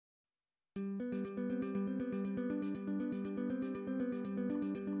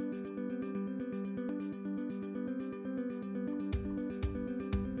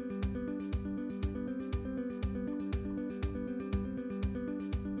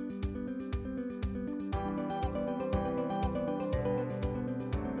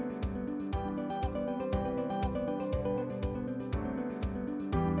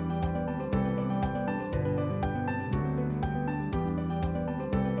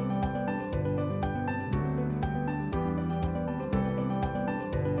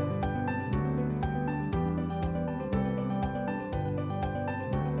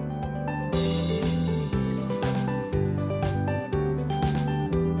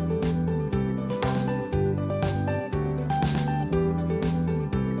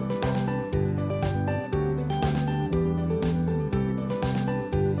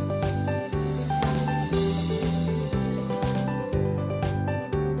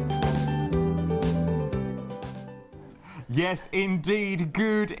Yes, indeed.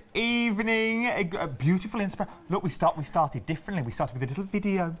 Good evening. A beautiful inspiration. Look, we started differently. We started with a little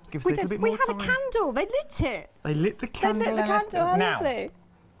video. Give us a little bit more time. We had a candle. They lit it. They lit the candle. They lit the candle. How lovely.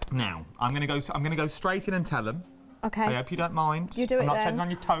 Now, I'm going to go straight in and tell them. Okay. I hope you don't mind. You do it I'm not then. checking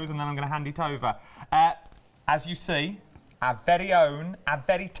on your toes, and then I'm going to hand it over. As you see, our very own, our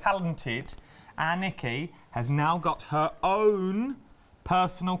very talented, our Nikki has now got her own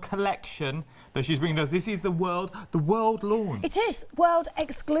personal collection that she's bringing us. This is the world launch. It is world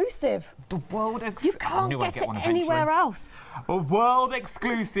exclusive. The world exclusive. You can't get it anywhere else. A world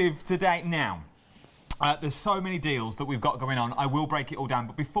exclusive today. Now, there's so many deals that we've got going on. I will break it all down,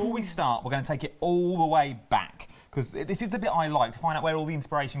 but before we start, we're going to take it all the way back, because this is the bit I like, to find out where all the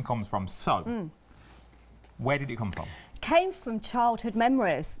inspiration comes from. So, where did it come from? Came from childhood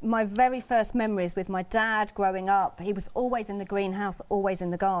memories. My very first memories with my dad growing up. He was always in the greenhouse, always in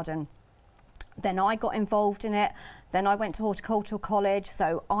the garden. Then I got involved in it. Then I went to horticultural college,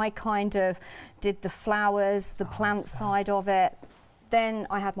 so I kind of did the flowers, the plant side of it. Then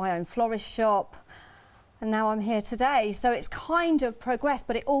I had my own florist shop, and now I'm here today. So it's kind of progressed,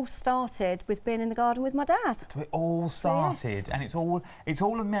 but it all started with being in the garden with my dad. So it all started, and it's all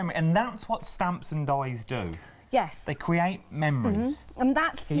a memory, and that's what stamps and dies do. Yes. They create memories. And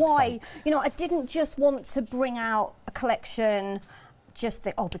that's why, you know, I didn't just want to bring out a collection just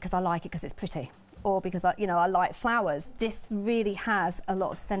because I like it because it's pretty, or because I like flowers. This really has a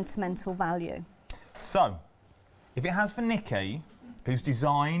lot of sentimental value. So, if it has for Nikki, who's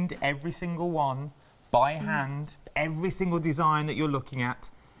designed every single one by hand, every single design that you're looking at,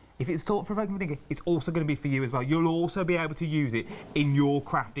 if it's thought-provoking for Nikki, it's also going to be for you as well. You'll also be able to use it in your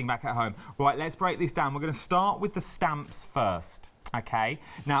crafting back at home. Right, let's break this down. We're going to start with the stamps first, okay?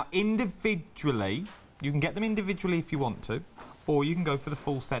 Now, individually, you can get them individually if you want to, or you can go for the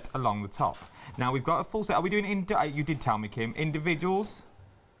full set along the top. Now, we've got a full set. Are we doing, you did tell me, Kim, individuals?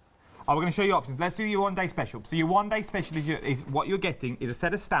 Oh, we're going to show you options. Let's do your one-day special. So your one-day special is what you're getting is a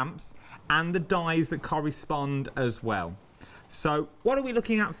set of stamps and the dies that correspond as well. So, what are we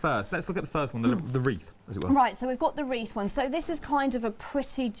looking at first? Let's look at the first one, the wreath, as it were. Right, so we've got the wreath one. So this is kind of a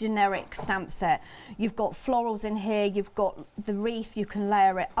pretty generic stamp set. You've got florals in here, you've got the wreath, you can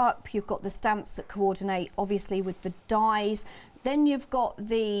layer it up, you've got the stamps that coordinate, obviously, with the dies. Then you've got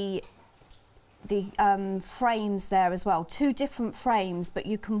the frames there as well. Two different frames, but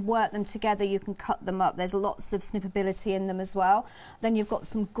you can work them together, you can cut them up. There's lots of snippability in them as well. Then you've got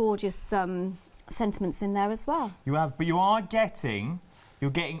some gorgeous sentiments in there as well. You have, but you're getting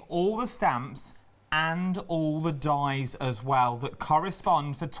all the stamps and all the dies as well that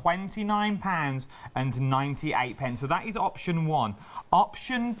correspond for £29.98. So that is option one.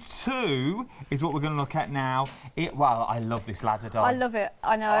 Option two is what we're going to look at now. Well, I love this ladder die. I love it.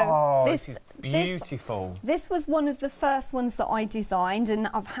 I know. Oh, this is beautiful. This was one of the first ones that I designed, and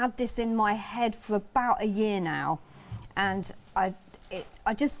I've had this in my head for about a year now, and I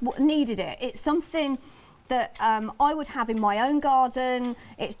just needed it. It's something that I would have in my own garden.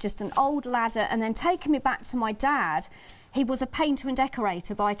 It's just an old ladder, and then taking me back to my dad, he was a painter and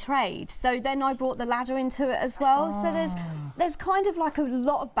decorator by trade, so then I brought the ladder into it as well. So there's kind of like a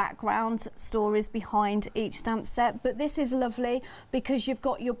lot of background stories behind each stamp set, but this is lovely because you've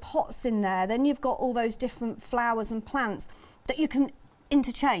got your pots in there, then you've got all those different flowers and plants that you can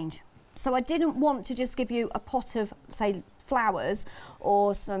interchange. So I didn't want to just give you a pot of, say, flowers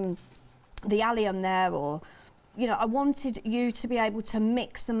or the allium there, or I wanted you to be able to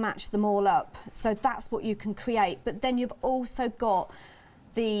mix and match them all up. So that's what you can create. But then you've also got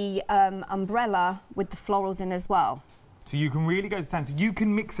the umbrella with the florals in as well. So you can really go to town. So you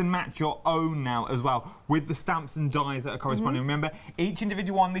can mix and match your own now as well with the stamps and dies that are corresponding. Remember, each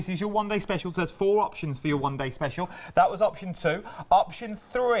individual one, this is your one-day special. So there's 4 options for your one-day special. That was option 2. Option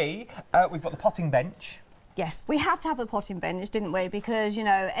 3, we've got the potting bench. Yes, we had to have a potting bench, didn't we? Because,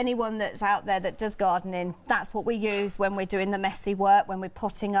 anyone that's out there that does gardening, that's what we use when we're doing the messy work, when we're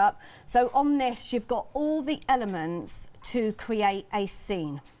potting up. So on this, you've got all the elements to create a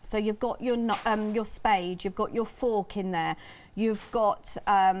scene. So you've got your spade, you've got your fork in there, you've got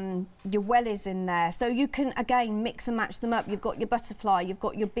your wellies in there. So you can, again, mix and match them up. You've got your butterfly, you've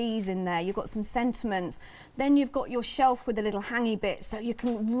got your bees in there, you've got some sentiments. Then you've got your shelf with the little hangy bits. So you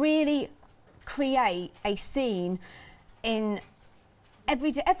can really create a scene in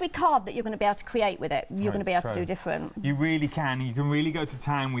every card that you're going to be able to create with it. You're going to be able to do different. You really can. You can really go to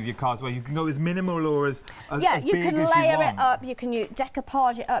town with your cards where you can go as minimal or as big as you you can layer it up, you can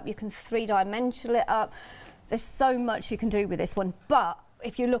decoupage it up, you can 3-dimensional it up. There's so much you can do with this one, but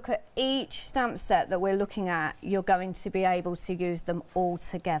if you look at each stamp set that we're looking at, you're going to be able to use them all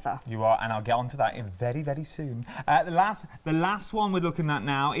together. You are, and I'll get onto that in very, very soon. The last one we're looking at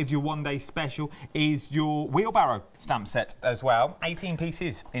now is your one-day special, is your wheelbarrow stamp set as well. 18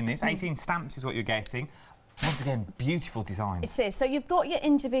 pieces in this, 18 stamps is what you're getting. Once again, beautiful designs. It is. So you've got your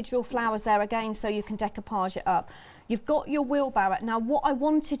individual flowers there again, so you can decoupage it up. You've got your wheelbarrow. Now, what I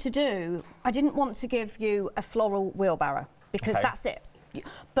wanted to do, I didn't want to give you a floral wheelbarrow because that's it.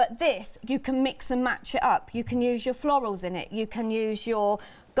 But this, you can mix and match it up. You can use your florals in it. You can use your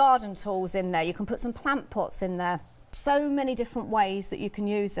garden tools in there. You can put some plant pots in there. So many different ways that you can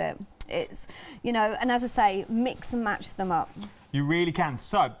use it. It's, you know, and as I say, mix and match them up. You really can.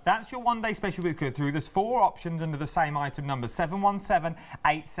 So that's your one-day special we go through. There's 4 options under the same item number.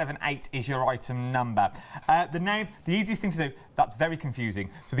 717878 is your item number. The names, the easiest thing to do, that's very confusing.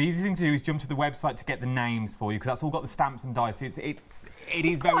 So the easiest thing to do is jump to the website to get the names for you, because that's all got the stamps and dice. So it is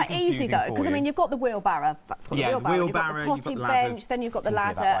very quite confusing easy though, because I mean you've got the wheelbarrow. That's got the wheelbarrow. You've got the potting bench, then you've got the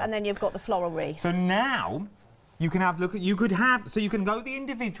ladder, and then you've got the floral wreath. So now you can have look at you can go the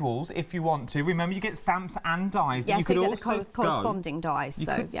individuals if you want to. Remember, you get stamps and dies, but you could also the corresponding dies.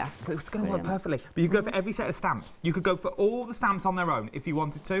 So yeah, it's going to work perfectly. But you could go for every set of stamps. You could go for all the stamps on their own if you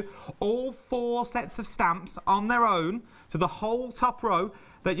wanted to. All 4 sets of stamps on their own. So the whole top row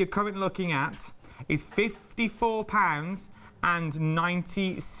that you're currently looking at is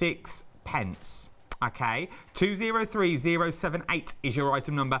 £54.96. Okay, 203078 is your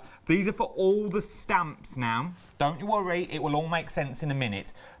item number. These are for all the stamps now. Don't you worry, it will all make sense in a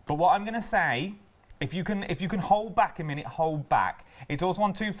minute. But what I'm going to say, if you can hold back a minute, hold back. It's also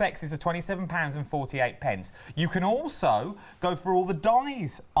on 2 flexes of £27.48. You can also go for all the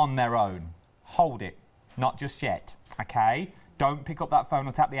dies on their own. Hold it, not just yet. Okay. Don't pick up that phone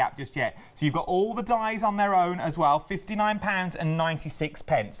or tap the app just yet. So you've got all the dies on their own as well,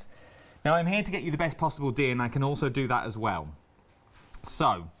 £59.96. Now, I'm here to get you the best possible deal, and I can also do that as well.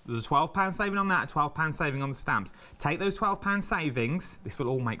 So, there's a £12 saving on that, a £12 saving on the stamps. Take those £12 savings, this will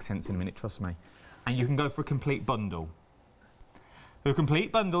all make sense in a minute, trust me, and you can go for a complete bundle. The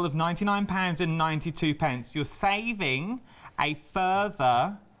complete bundle of £99.92. You're saving a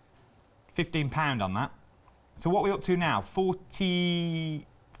further £15 on that. So what are we up to now? 30,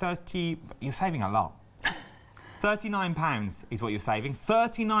 you're saving a lot. £39 is what you're saving.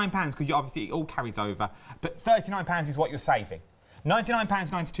 £39, because obviously it all carries over, but £39 is what you're saving.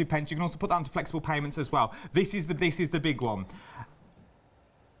 £99.92. You can also put that onto flexible payments as well. This is the big one.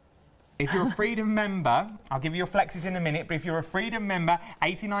 If you're a Freedom member, I'll give you your flexes in a minute, but if you're a Freedom member,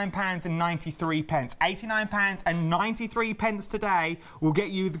 £89.93. £89.93 today will get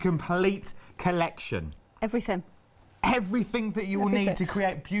you the complete collection. Everything. Everything that you will need to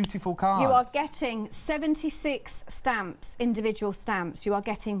create beautiful cards. You are getting 76 stamps, individual stamps. You are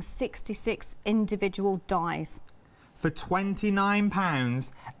getting 66 individual dies. For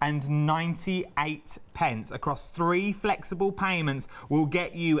 £29.98 across 3 flexible payments will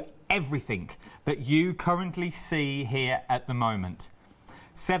get you everything that you currently see here at the moment.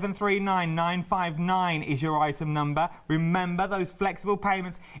 739959 is your item number. Remember those flexible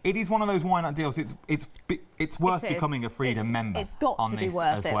payments. It is one of those why not deals. It's worth becoming a Freedom member. It's got to be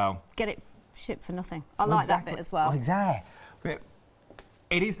worth it. Well. Get it shipped for nothing. I like that bit as well. Well, exactly.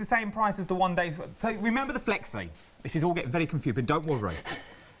 It is the same price as the one day. So remember the flexi. This is all getting very confusing. Don't worry.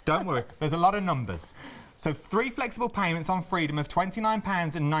 Don't worry. There's a lot of numbers. So 3 flexible payments on Freedom of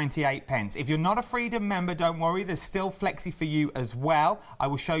 £29.98. If you're not a Freedom member, don't worry, there's still flexi for you as well. I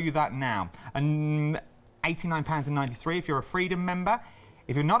will show you that now. And £89.93 if you're a Freedom member.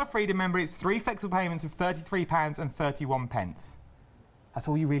 If you're not a Freedom member, it's 3 flexible payments of £33.31. That's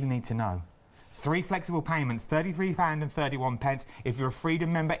all you really need to know. 3 flexible payments, £33.31. If you're a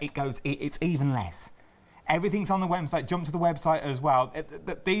Freedom member, it's even less. Everything's on the website. Jump to the website as well.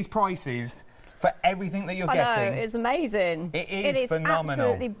 These prices for everything that you're getting. I know, it's amazing. It is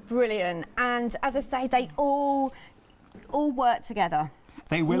phenomenal. Absolutely brilliant. And as I say, they all work together.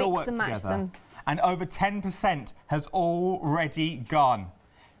 They will all work together. Mix and match them. And over 10% has already gone.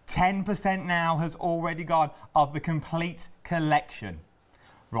 10% now has already gone of the complete collection.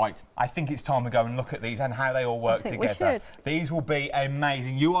 Right, I think it's time to go and look at these and how they all work together. We should. These will be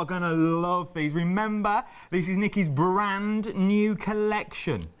amazing. You are going to love these. Remember, this is Nikki's brand new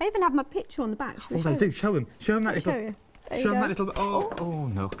collection. I even have my picture on the back. Oh, they do. Show him. Show him that little. Show him that little.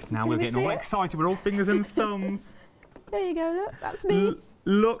 Oh, look. Now we're getting all excited. We're all fingers and thumbs. There you go. Look, that's me.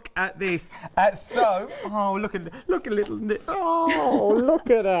 Look at this. Look at little. Oh, look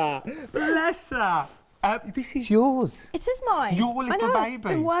at her. Bless her. This is yours. It is mine. Your little baby. I've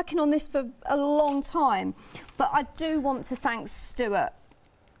been working on this for a long time, but I do want to thank Stuart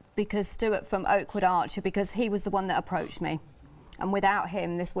because Stuart from Oakwood Archer, because he was the one that approached me. And without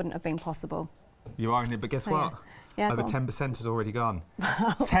him, this wouldn't have been possible. You are in it, but guess what? Yeah, over 10% has already gone.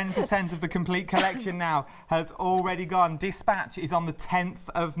 10% of the complete collection now has already gone. Dispatch is on the 10th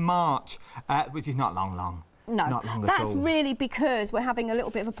of March, which is not long. No, not long that's at all. really because we're having a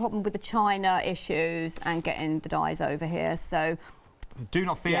little bit of a problem with the China issues and getting the dyes over here. So do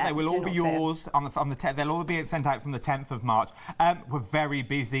not fear, they will all be yours on the 10th. They'll all be sent out from the 10th of March. We're very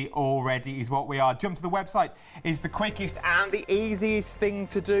busy already is what we are. Jump to the website is the quickest and the easiest thing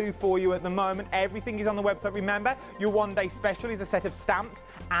to do for you at the moment. Everything is on the website. Remember, your one-day special is a set of stamps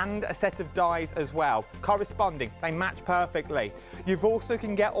and a set of dies as well. Corresponding, they match perfectly. You've also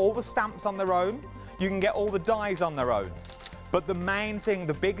can get all the stamps on their own. You can get all the dies on their own. But the main thing,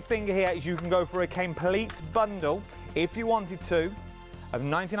 the big thing here is you can go for a complete bundle if you wanted to, of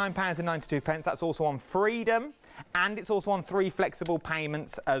 £99.92. That's also on Freedom, and it's also on 3 flexible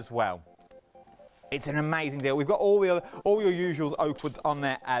payments as well. It's an amazing deal. We've got all your usuals Oakwoods on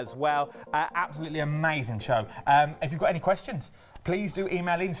there as well. Absolutely amazing show. If you've got any questions, please do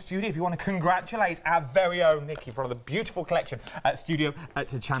email in studio if you want to congratulate our very own Nikki for the beautiful collection at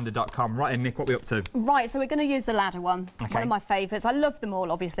studio@hochanda.com. Right, and Nick, what are we up to? Right, so we're going to use the ladder one. Okay. One of my favourites. I love them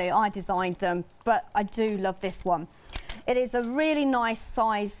all, obviously. I designed them, but I do love this one. It is a really nice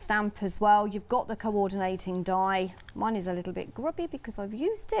size stamp as well. You've got the coordinating die. Mine is a little bit grubby because I've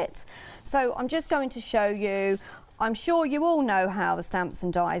used it. So I'm just going to show you. I'm sure you all know how the stamps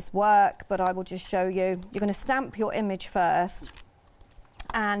and dies work, but I will just show you. You're going to stamp your image first.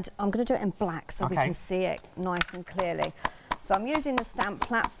 And I'm going to do it in black so we can see it nice and clearly. So I'm using the stamp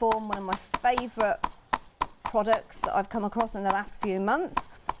platform, one of my favourite products that I've come across in the last few months.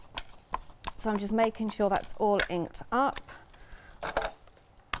 So I'm just making sure that's all inked up.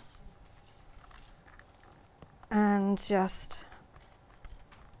 And just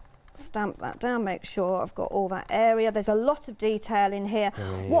stamp that down, make sure I've got all that area. There's a lot of detail in here.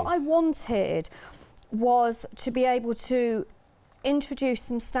 What I wanted was to be able to introduce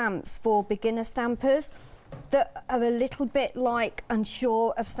some stamps for beginner stampers that are a little bit like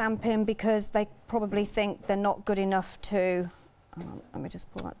unsure of stamping because they probably think they're not good enough to... let me just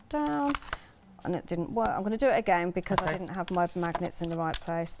pull that down. And it didn't work. I'm going to do it again because I didn't have my magnets in the right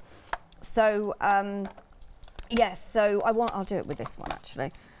place. So, yes, so I'll do it with this one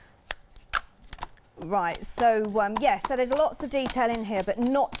actually. Right, so yes, so there's lots of detail in here, but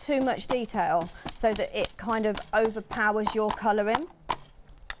not too much detail so that it kind of overpowers your colouring.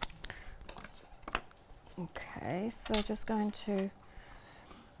 Okay, so just going to...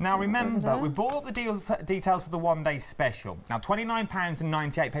 Now remember, we bought up the details for the one-day special. Now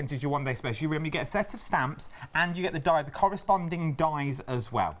 £29.98 is your one-day special. You remember, you get a set of stamps and you get the corresponding dies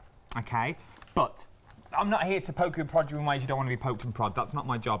as well. Okay, but I'm not here to poke you and prod you in ways you don't want to be poked and prod. That's not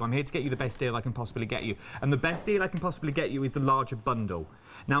my job. I'm here to get you the best deal I can possibly get you. And the best deal I can possibly get you is the larger bundle.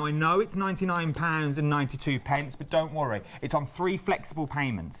 Now, I know it's £99.92, but don't worry. It's on 3 flexible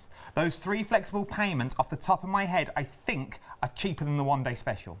payments. Those 3 flexible payments, off the top of my head, I think are cheaper than the one-day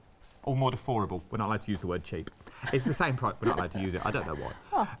special. Or more affordable. We're not allowed to use the word cheap. It's the same price. We're not allowed to use it. I don't know why.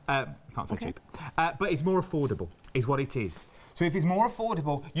 Can't say cheap. But it's more affordable, is what it is. So if it's more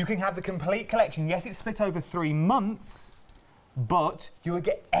affordable, you can have the complete collection. Yes, it's split over 3 months, but you will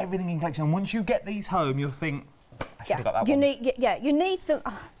get everything in collection. And once you get these home, you'll think, I should have got that one. You need them.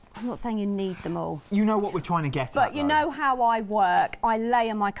 Oh, I'm not saying you need them all. You know what we're trying to get at, But you know how I work. I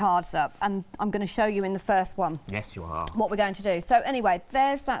layer my cards up, and I'm going to show you in the first one. Yes, you are. What we're going to do. So anyway,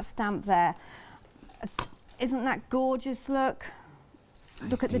 there's that stamp there. Isn't that gorgeous? Look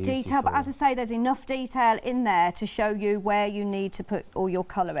at the detail. But as I say, there's enough detail in there to show you where you need to put all your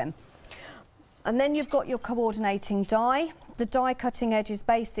colour in. And then you've got your coordinating die. The die cutting edge is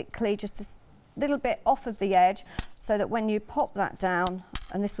basically just a little bit off of the edge so that when you pop that down,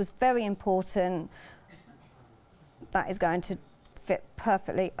 and this was very important, that is going to fit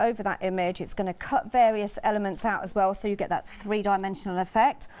perfectly over that image. It's going to cut various elements out as well, so you get that 3-dimensional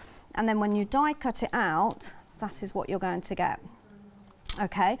effect. And then when you die cut it out, that is what you're going to get.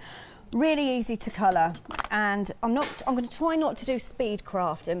 Okay, really easy to colour, and I'm going to try not to do speed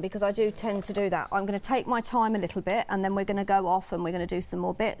crafting because I do tend to do that. I'm going to take my time a little bit, and then we're going to go off and we're going to do some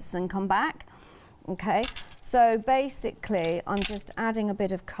more bits and come back. Okay, so basically I'm just adding a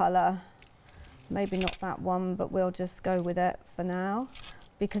bit of colour, maybe not that one, but we'll just go with it for now,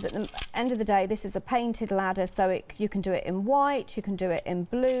 because at the end of the day this is a painted ladder, so you can do it in white, you can do it in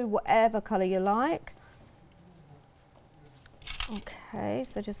blue, whatever colour you like. Okay,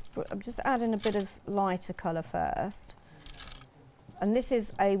 so I'm just adding a bit of lighter colour first. And this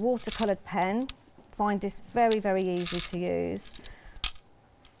is a watercoloured pen. Find this very, very easy to use.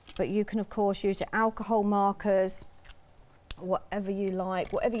 but you can of course use your alcohol markers, whatever you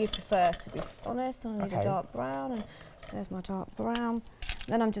like, whatever you prefer, to be honest. I need a dark brown, and there's my dark brown.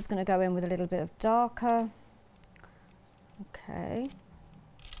 Then I'm just going to go in with a little bit of darker. Okay.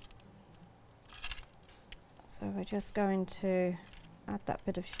 So we're just going to add that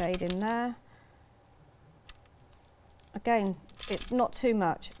bit of shade in there. Again, it's not too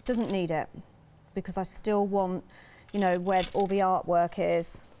much, it doesn't need it, because I still want, you know, where all the artwork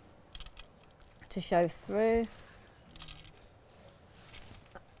is to show through.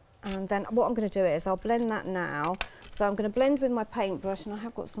 And then what I'm going to do is I'll blend that now. So I'm going to blend with my paintbrush, and I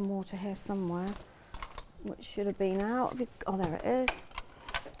have got some water here somewhere, which should have been out. Oh, there it is.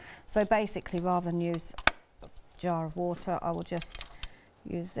 So basically, rather than use a jar of water, I will just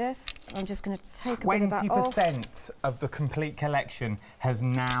use this. I'm just going to take a bit of that off. 20% of the complete collection has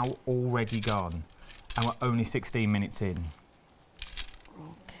now already gone, and we're only 16 minutes in.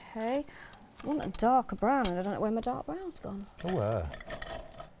 Okay. I want a darker brown, and I don't know where my dark brown's gone. Oh,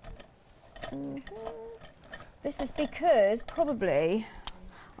 This is because probably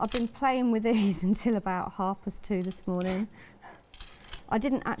I've been playing with these until about 2:30 this morning. I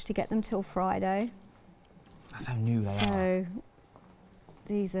didn't actually get them till Friday. That's how new they are. So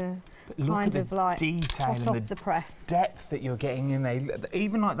these are kind of like hot off the press. Depth that you're getting in there,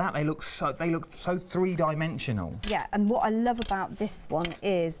 even like that, they look so three-dimensional. Yeah, and what I love about this one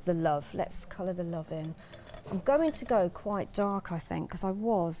is the love. Let's colour the love in. I'm going to go quite dark, I think, because I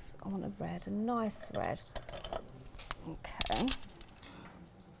want a red, a nice red. Okay.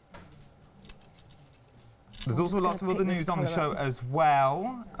 There's also lots of other news on the show as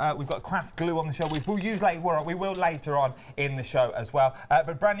well. We've got craft glue on the show, which we'll use later. We will later on in the show as well.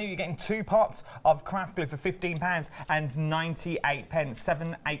 But brand new, you're getting 2 pots of craft glue for £15 and 98 pence.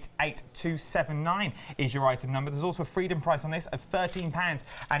 788279 is your item number. There's also a freedom price on this of £13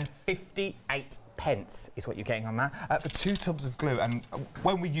 and 58 pence is what you're getting on that for 2 tubs of glue. And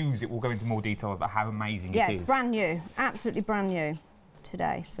when we use it, we'll go into more detail about how amazing it is. Yeah, it's brand new, absolutely brand new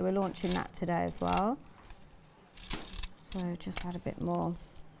today. So we're launching that today as well. So just add a bit more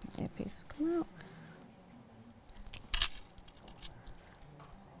earpiece come out.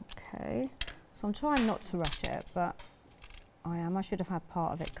 Okay, so I'm trying not to rush it, but I am. I should have had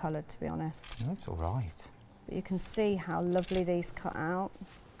part of it coloured, to be honest. No, it's all right. But you can see how lovely these cut out.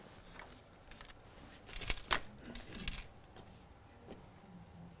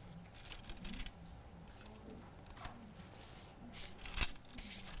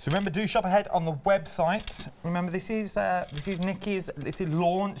 So remember, do shop ahead on the website. Remember, this is Nikki's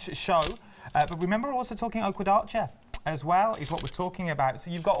launch show. But remember, we're also talking Oakwood Archer as well, is what we're talking about. So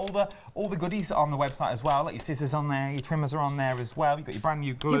you've got all the goodies on the website as well. Like your scissors on there, your trimmers are on there as well. You've got your brand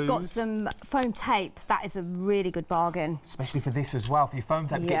new glues. You've got some foam tape. That is a really good bargain. Especially for this as well, for your foam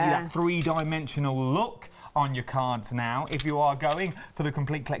tape, to get you that 3-dimensional look on your cards now. If you are going for the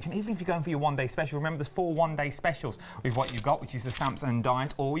complete collection, even if you're going for your one-day special, remember there's 4 one-day specials with what you've got, which is the stamps and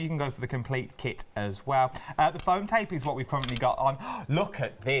dies, or you can go for the complete kit as well. The foam tape is what we've currently got on. Look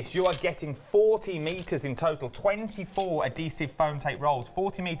at this. You are getting 40 metres in total, 24 adhesive foam tape rolls,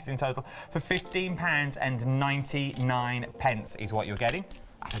 40 metres in total for £15 and 99 pence is what you're getting.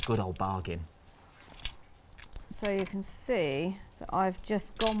 That's a good old bargain. So you can see that I've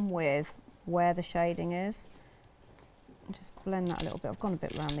just gone with where the shading is. Just blend that a little bit. I've gone a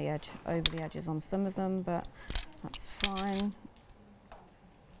bit around the edge, over the edges on some of them, but that's fine.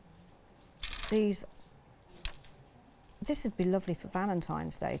 This would be lovely for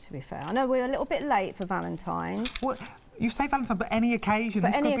Valentine's Day, to be fair. I know we're a little bit late for Valentine's. What? You say Valentine's, but any occasion.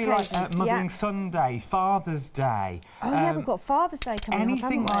 This could be like Mothering Sunday, Father's Day. Oh yeah, we've got Father's Day coming up,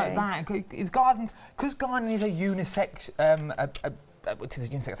 anything like that. It's garden, because gardening is a unisex. It's a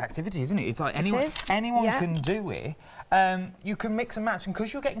unisex activity, isn't it? It's like anyone can do it. You can mix and match, and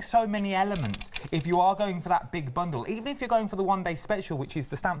because you're getting so many elements, if you are going for that big bundle, even if you're going for the one-day special, which is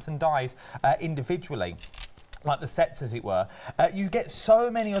the stamps and dies individually, like the sets as it were, you get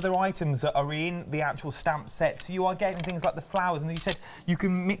so many other items that are in the actual stamp set. So you are getting things like the flowers, and you said you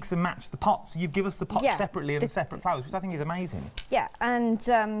can mix and match the pots. So you give us the pots separately and the separate flowers, which I think is amazing. Yeah, and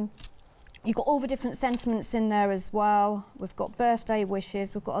you've got all the different sentiments in there as well. We've got birthday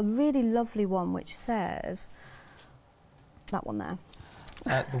wishes. We've got a really lovely one which says, that one there.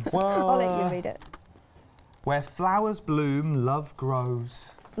 The world. I'll let you read it. Where flowers bloom, love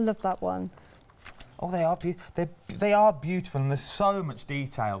grows. Love that one. Oh, they are beautiful, and there's so much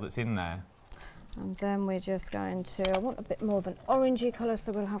detail that's in there. And then we're just going to, I want a bit more of an orangey colour,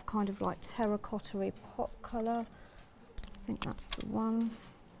 so we'll have kind of like terracotta-y pot colour. I think that's the one.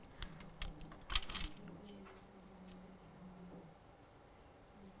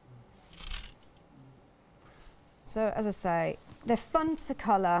 So as I say, they're fun to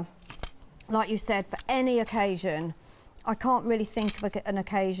colour, like you said, for any occasion. I can't really think of an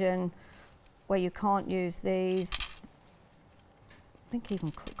occasion where you can't use these. I think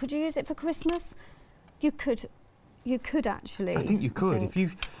even, could you use it for Christmas? You could actually. I think you could, if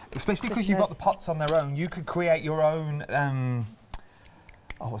you've, especially because you've got the pots on their own, you could create your own,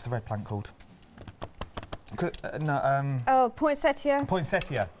 oh, what's the red plant called? Oh, poinsettia.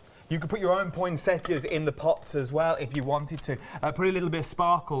 Poinsettia. You could put your own poinsettias in the pots as well if you wanted to. Put a little bit of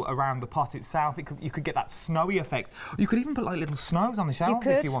sparkle around the pot itself. You could get that snowy effect. You could even put like little snows on the shelves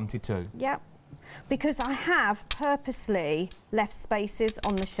if you wanted to. Yep. Because I have purposely left spaces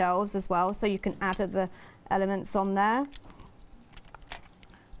on the shelves as well, so you can add other elements on there.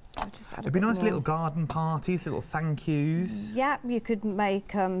 So just add It'd be nice little garden parties, little thank yous. Yeah, you could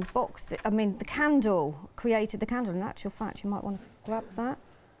make boxes. I mean, the candle, created the candle. In actual fact, you might want to grab that.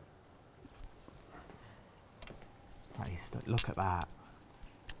 Look at that.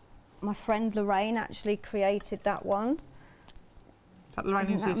 My friend Lorraine actually created that one. Is that Lorraine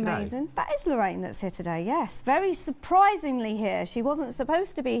who's here today? Amazing? That is Lorraine that's here today, yes. Very surprisingly here. She wasn't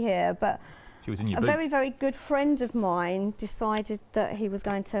supposed to be here, but she was in your a boot. very, very good friend of mine decided that he was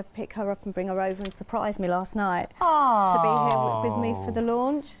going to pick her up and bring her over and surprise me last night to be here with me for the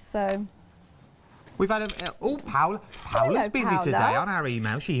launch. So we've had a... Oh, Paula's busy today on our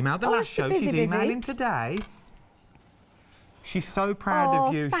email. She emailed the last show. She's emailing today. She's so proud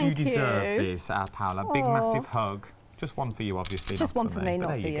of you. You deserve this, Paula. Big, massive hug. Just one for you, obviously. Just one for me,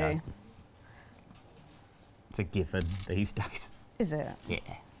 not for you. It's a given these days. Is it? Yeah.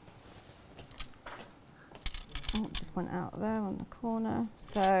 Oh, it just went out there on the corner.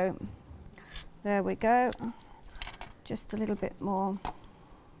 So, there we go. Just a little bit more.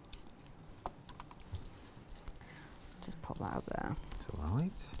 Just pop that up there. It's all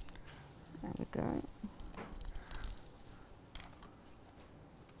right. There we go.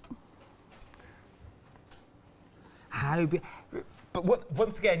 But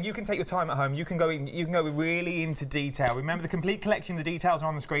once again, you can take your time at home. You can go really into detail. Remember, the complete collection, the details are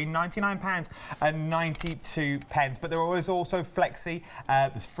on the screen. £99.92. But there is also flexi.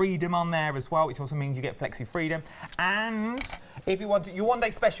 There's freedom on there as well, which also means you get flexi freedom. And if you want your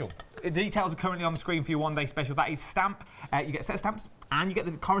one-day special, the details are currently on the screen for your one-day special. That is stamp. You get a set of stamps, and you get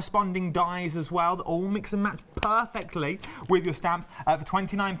the corresponding dies as well that all mix and match perfectly with your stamps for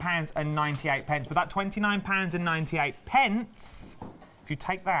 £29.98. But that £29.98, if you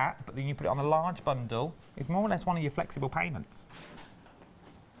take that, but then you put it on a large bundle, it's more or less one of your flexible payments.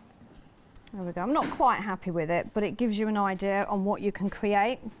 There we go. I'm not quite happy with it, but it gives you an idea on what you can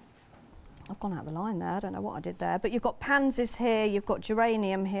create. I've gone out the line there. I don't know what I did there. But you've got pansies here. You've got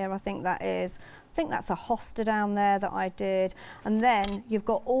geranium here, I think that is. I think that's a hosta down there that I did. And then you've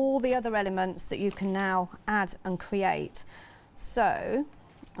got all the other elements that you can now add and create. So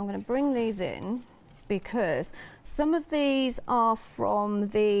I'm going to bring these in because some of these are from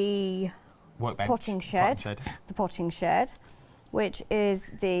the Workbench. potting shed. The potting shed, which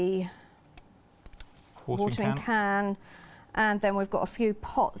is the watering can. And then we've got a few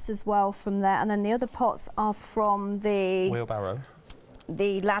pots as well from there. And then the other pots are from the wheelbarrow.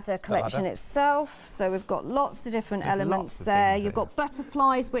 The ladder collection itself. So we've got lots of different elements there. You've got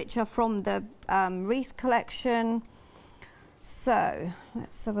butterflies, which are from the wreath collection. So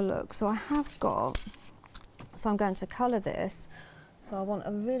let's have a look. So I have got, so I'm going to colour this. So I want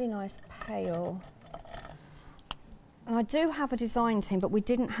a really nice pale. And I do have a design team, but we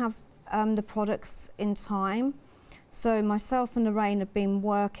didn't have the products in time. So myself and Lorraine have been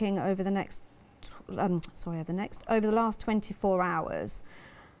working over the over the last 24 hours,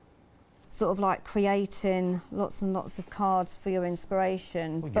 sort of like creating lots and lots of cards for your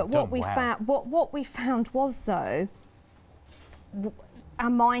inspiration. Well, but what we found was though, our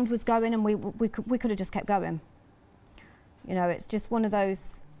mind was going, and we could have just kept going. You know, it's just one of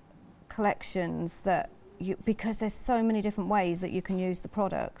those collections that because there's so many different ways that you can use the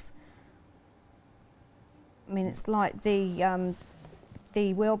products. I mean, it's like the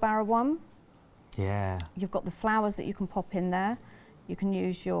wheelbarrow one. Yeah. You've got the flowers that you can pop in there. You can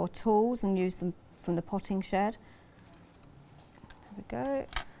use your tools and use them from the potting shed. There we go.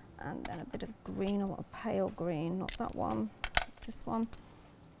 And then a bit of green. I want a pale green, not that one. It's this one.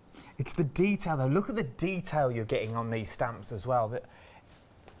 It's the detail, though. Look at the detail you're getting on these stamps as well.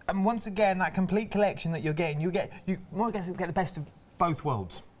 And once again, that complete collection that you're getting, you more or less get the best of both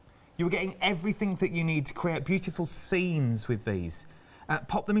worlds. You're getting everything that you need to create beautiful scenes with these.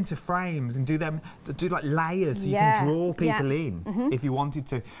 Pop them into frames and do like layers so you can draw people in if you wanted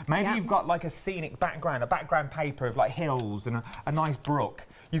to. Maybe you've got like a scenic background, a background paper of like hills and a nice brook.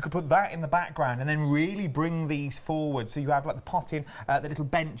 you could put that in the background and then really bring these forward. So you have like the potting, the little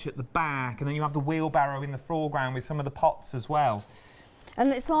bench at the back, and then you have the wheelbarrow in the foreground with some of the pots as well.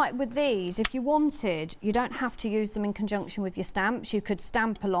 And it's like with these, if you wanted, you don't have to use them in conjunction with your stamps. You could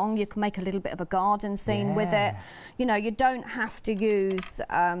stamp along, you can make a little bit of a garden scene with it. You know, you don't have to use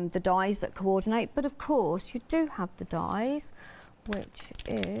the dies that coordinate, but of course you do have the dies, which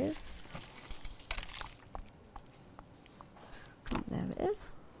is, oh, there it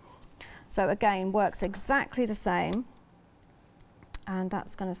is. So again, works exactly the same, and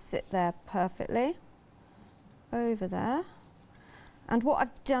that's going to sit there perfectly over there. And what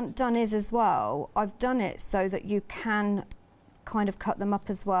I've done is as well, I've done it so that you can kind of cut them up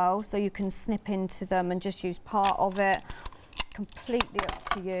as well, so you can snip into them and just use part of it. Completely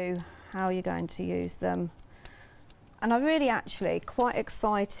up to you how you're going to use them. And I'm really actually quite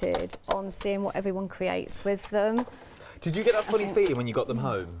excited on seeing what everyone creates with them. Did you get that funny feeling when you got them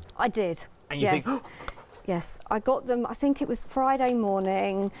home? I did. And you yes. think, yes, I got them, I think it was Friday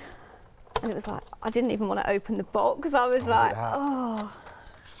morning. And it was like, I didn't even want to open the box. I was like, oh.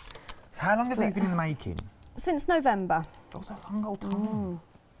 So how long have these been in the making? Since November. That was a long old time.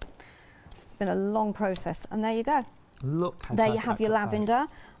 It's been a long process. And there you go. Look how there you have your lavender.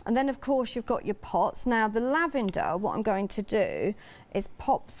 out. And then, of course, you've got your pots. Now, the lavender, what I'm going to do is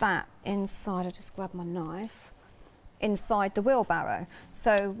pop that inside. I just grab my knife. Inside the wheelbarrow.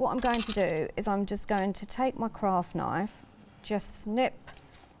 So what I'm going to do is I'm just going to take my craft knife, just snip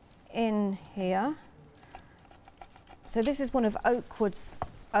in here. So this is one of Oakwood's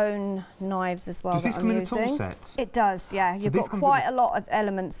own knives as well. Does this come in a tool set? It does, yeah. So you've got quite a lot of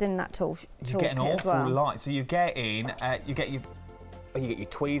elements in that tool. You get an awful lot. So you get in, you get your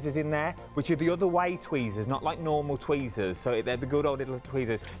tweezers in there, which are the other way tweezers, not like normal tweezers. So they're the good old little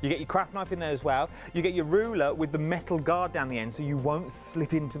tweezers. You get your craft knife in there as well. You get your ruler with the metal guard down the end, so you won't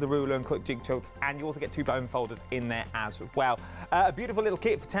slit into the ruler and cut jigsaws. And you also get 2 bone folders in there as well. A beautiful little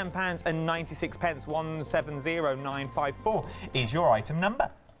kit for £10 and 96 pence. 170954 is your item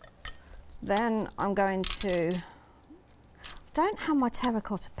number. Then I'm going to. Don't have my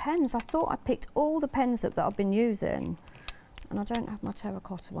terracotta pens. I thought I picked all the pens up that I've been using. And I don't have my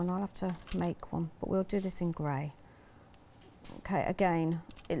terracotta one. I'll have to make one, but we'll do this in grey. Okay, again,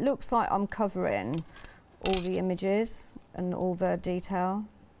 it looks like I'm covering all the images and all the detail,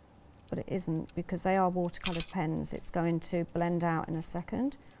 but it isn't, because they are watercoloured pens. It's going to blend out in a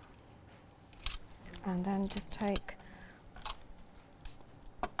second. And then just take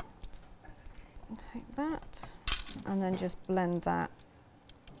that, and then just blend that,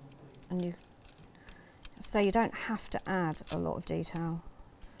 and you. So you don't have to add a lot of detail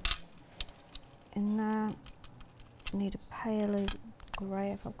in there. I need a paler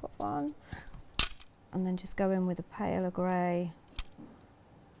grey if I've got one, and then just go in with a paler grey.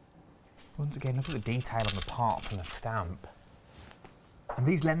 Once again, look at the detail on the part from the stamp. And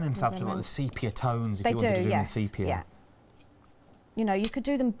these lend themselves to like the sepia tones if you wanted to do them in sepia. Yeah. You know, you could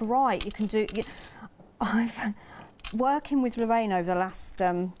do them bright. You can do. I've working with Lorraine over the last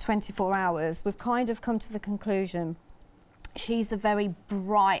 24 hours, we've kind of come to the conclusion she's a very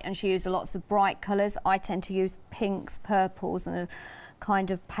bright, and she uses lots of bright colours. I tend to use pinks, purples, and a kind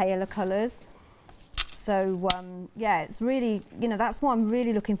of paler colours. So yeah, it's really, you know, that's what I'm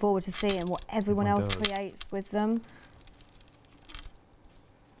really looking forward to seeing, what everyone else creates with them.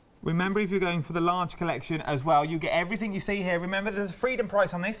 Remember, if you're going for the large collection as well, you get everything you see here. Remember, there's a freedom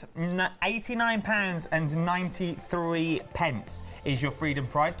price on this. £89.93 is your freedom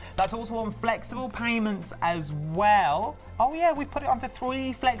price. That's also on flexible payments as well. Oh yeah, we've put it onto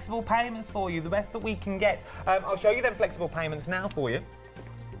 3 flexible payments for you, the best that we can get. I'll show you them flexible payments now for you.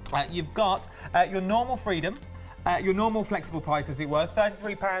 You've got your normal freedom, your normal flexible price, as it were,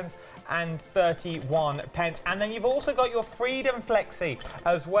 £33.31, and then you've also got your Freedom Flexi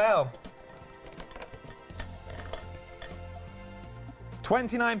as well.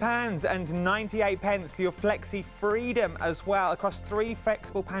 £29.98 for your Flexi Freedom as well, across 3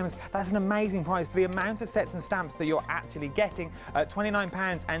 flexible payments. That's an amazing price for the amount of sets and stamps that you're actually getting at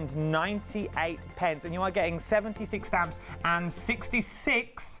 £29.98, and you are getting 76 stamps and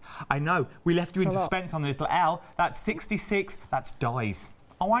 66. I know, we left you in suspense on this little L. That's 66, that's dies.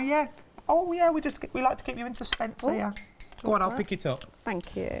 Oh yeah, we like to keep you in suspense here. Go on, I'll pick it up.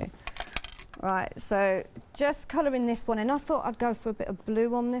 Thank you. Right, so just colouring this one in. I thought I'd go for a bit of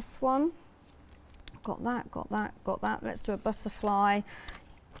blue on this one. Got that, got that, got that. Let's do a butterfly.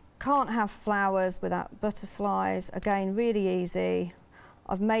 Can't have flowers without butterflies. Again, really easy.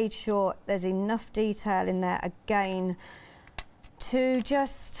 I've made sure there's enough detail in there, again, to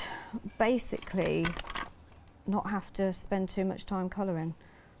just basically not have to spend too much time colouring.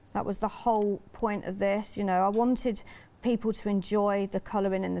 That was the whole point of this. You know, I wanted people to enjoy the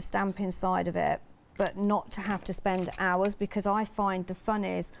colouring and the stamping side of it, but not to have to spend hours, because I find the fun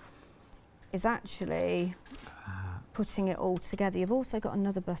is actually putting it all together. You've also got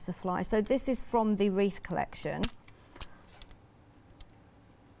another butterfly. So this is from the wreath collection,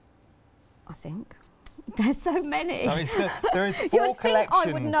 I think. There's so many. No, there is 4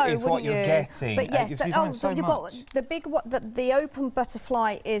 collections is what you're getting. But yes, you've designed so you've much. got the big one, the open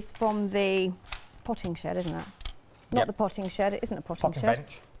butterfly is from the potting shed, isn't it? Not the potting shed, it isn't a potting shed.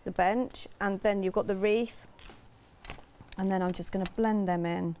 Bench. The bench, and then you've got the wreath, and then I'm just going to blend them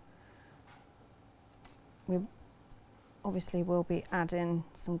in. We obviously will be adding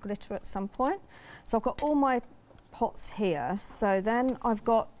some glitter at some point. So I've got all my pots here, so then I've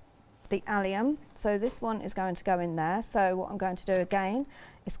got the allium, so this one is going to go in there. So what I'm going to do again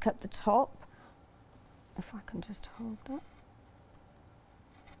is cut the top, if I can just hold that.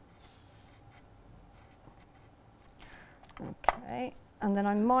 Okay, and then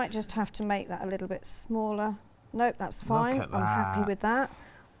I might just have to make that a little bit smaller. Nope, that's fine. Look at I'm happy that. with that.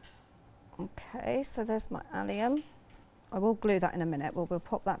 Okay, so there's my allium. I will glue that in a minute. We'll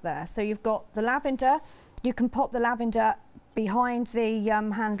pop that there. So you've got the lavender. You can pop the lavender behind the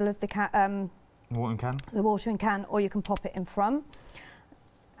handle of the watering can. The watering can, or you can pop it in front.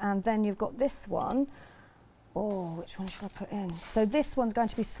 And then you've got this one. Oh, which one should I put in? So this one's going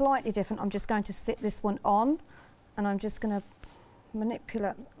to be slightly different. I'm just going to sit this one on, and I'm just going to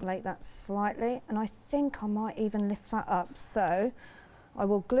manipulate that slightly, and I think I might even lift that up. So I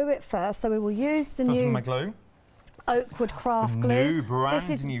will glue it first. So we will use the new my glue. Oakwood craft glue. New, brand this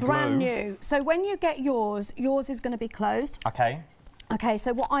is new brand glue. new. So when you get yours is going to be closed. Okay. Okay,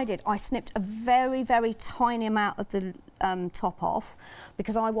 so what I did, I snipped a very, very tiny amount of the top off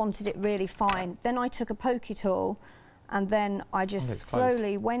because I wanted it really fine. Then I took a pokey tool and then I just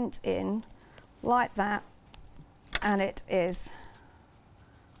slowly went in like that, and it is,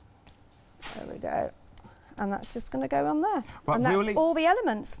 there we go. And that's just going to go on there. Right, and that's all the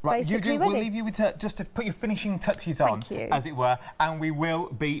elements basically ready. We'll leave you with just to put your finishing touches on, as it were, and we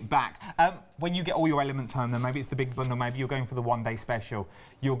will be back. When you get all your elements home, then maybe it's the big bundle, maybe you're going for the one-day special,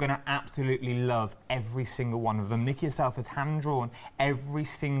 you're going to absolutely love every single one of them. Nikki herself has hand-drawn every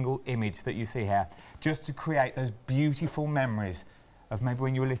single image that you see here, just to create those beautiful memories of maybe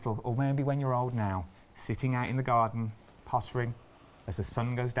when you were little, or maybe when you're old now, sitting out in the garden, pottering, as the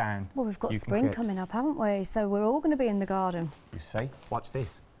sun goes down. Well, we've got spring coming up, haven't we? So we're all going to be in the garden. You see? Watch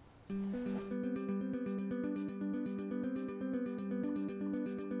this.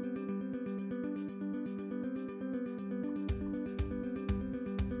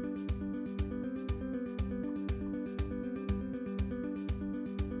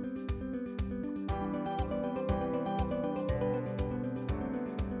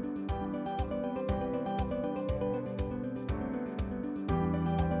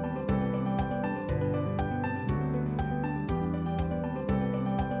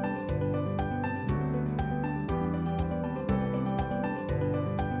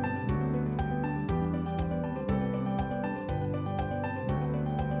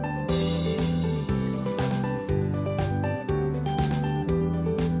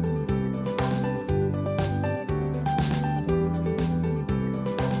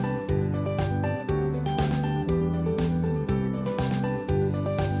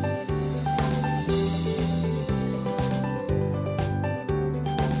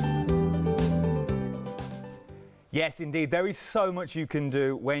 Yes, indeed. There is so much you can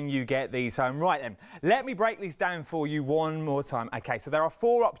do when you get these home. Right then, let me break these down for you one more time. Okay, so there are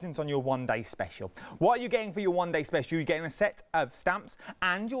 4 options on your one-day special. What are you getting for your one-day special? You're getting a set of stamps,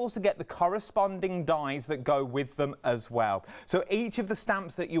 and you also get the corresponding dies that go with them as well. So each of the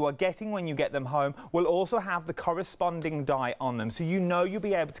stamps that you are getting when you get them home will also have the corresponding die on them, so you know you'll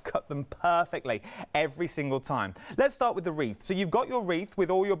be able to cut them perfectly every single time. Let's start with the wreath. So you've got your wreath with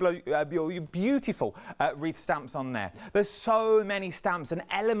all your beautiful wreath stamps on there. There's so many stamps and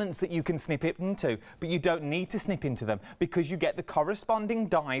elements that you can snip into, but you don't need to snip into them because you get the corresponding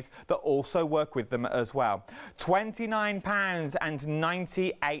dies that also work with them as well.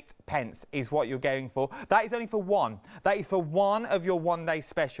 £29.98 is what you're going for. That is only for one. That is for one of your one-day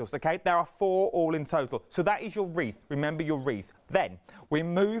specials, okay? There are 4 all in total. So that is your wreath. Remember your wreath. Then we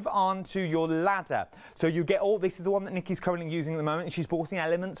move on to your ladder. So you get all, this is the one that Nikki's currently using at the moment, and she's bought in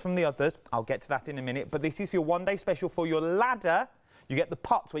elements from the others. I'll get to that in a minute, but this is your one-day special for your ladder. You get the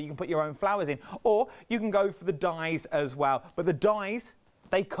pots where you can put your own flowers in, or you can go for the dies as well. But the dies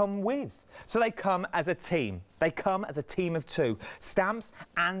they come with. So they come as a team. They come as a team of 2. Stamps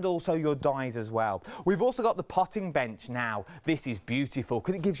and also your dies as well. We've also got the potting bench now. This is beautiful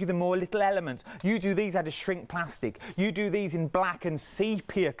because it gives you the more little elements. You do these out of shrink plastic. You do these in black and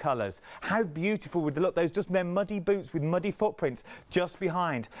sepia colours. How beautiful would they look? Those just their muddy boots with muddy footprints just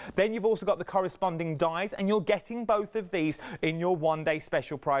behind. Then you've also got the corresponding dies, and you're getting both of these in your one-day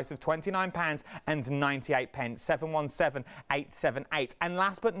special price of £29.98, 717878. And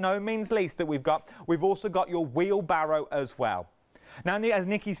last but no means least that we've also got your wheelbarrow as well. Now, as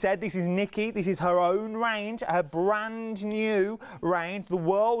Nikki said, this is Nikki. This is her own range, her brand new range, the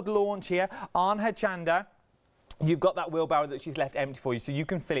world launch here on Hochanda. You've got that wheelbarrow that she's left empty for you, so you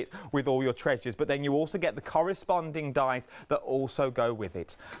can fill it with all your treasures, but then you also get the corresponding dies that also go with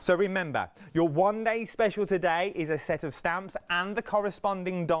it. So remember, your one-day special today is a set of stamps and the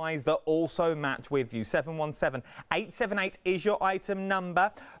corresponding dies that also match with you. 717878 is your item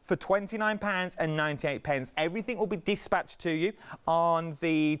number for £29.98. Everything will be dispatched to you on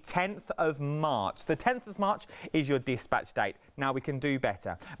the 10th of March. The 10th of March is your dispatch date. Now we can do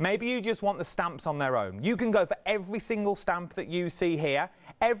better. Maybe you just want the stamps on their own. You can go for every single stamp that you see here,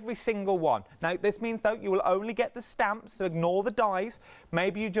 every single one. Now this means though you will only get the stamps, so ignore the dies.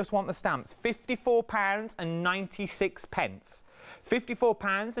 Maybe you just want the stamps. £54.96.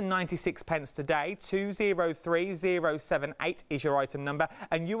 £54.96 today. 203078 is your item number,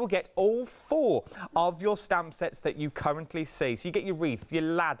 and you will get all 4 of your stamp sets that you currently see. So you get your wreath, your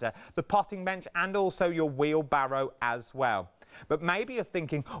ladder, the potting bench, and also your wheelbarrow as well. But maybe you're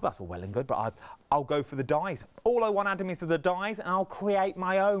thinking, oh, that's all well and good, but I'll go for the dies. All I want, Adam, is the dies, and I'll create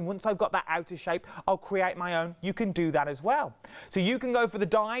my own. Once I've got that outer shape, I'll create my own. You can do that as well. So you can go for the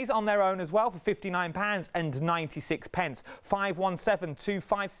dies on their own as well for £59.96.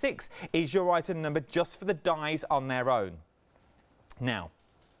 517256 is your item number just for the dies on their own. Now,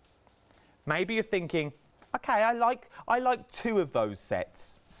 maybe you're thinking, okay, I like 2 of those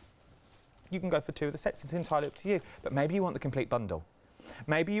sets. You can go for 2 of the sets, it's entirely up to you. But maybe you want the complete bundle.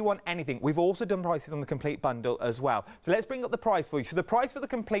 Maybe you want anything. We've also done prices on the complete bundle as well. So let's bring up the price for you. So the price for the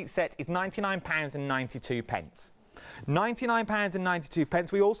complete set is £99.92.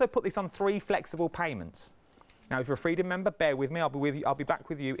 £99.92. We also put this on 3 flexible payments. Now, if you're a Freedom member, bear with me. I'll be back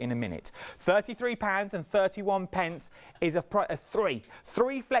with you in a minute. £33.31 is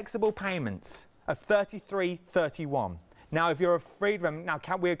three flexible payments of £33.31. Now, if you're a Freedom,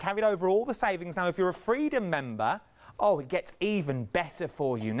 we've carried over all the savings. Now, if you're a Freedom member, oh, it gets even better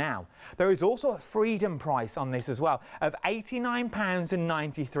for you now. There is also a Freedom price on this as well of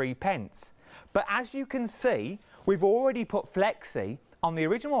 £89.93. But as you can see, we've already put Flexi on the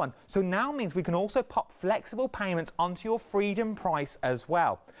original one. So now means we can also pop flexible payments onto your Freedom price as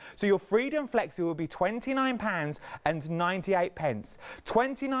well. So your Freedom Flexi will be £29.98.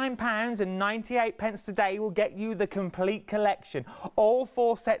 £29.98 today will get you the complete collection. All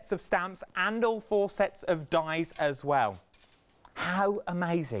 4 sets of stamps and all 4 sets of dies as well. How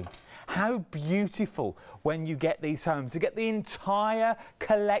amazing. How beautiful when you get these home to get the entire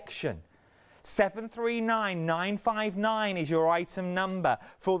collection. 739959 is your item number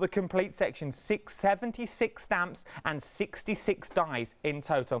for the complete section. 76 stamps and 66 dies in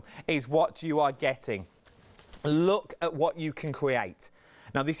total is what you are getting. Look at what you can create.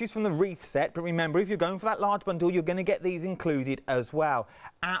 Now, this is from the wreath set, but remember, if you're going for that large bundle, you're going to get these included as well.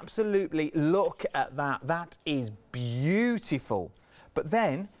 Absolutely, look at that. That is beautiful. But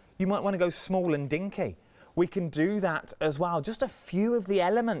then you might want to go small and dinky. We can do that as well. Just a few of the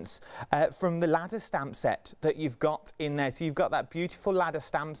elements from the ladder stamp set that you've got in there. So you've got that beautiful ladder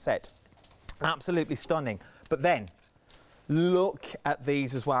stamp set. Absolutely stunning. But then, look at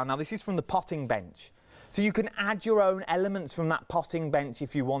these as well. Now, this is from the potting bench. So you can add your own elements from that potting bench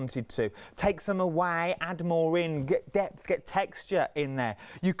if you wanted to. Take some away, add more in, get depth, get texture in there.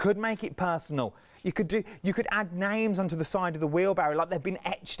 You could make it personal. You could add names onto the side of the wheelbarrow like they've been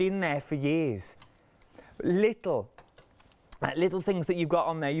etched in there for years. Little things that you've got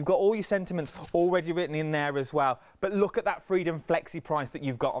on there. You've got all your sentiments already written in there as well. But look at that Freedom Flexi price that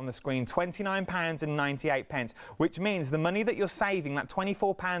you've got on the screen, £29.98, which means the money that you're saving, that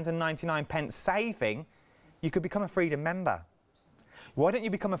 £24.99 saving, you could become a Freedom member. Why don't you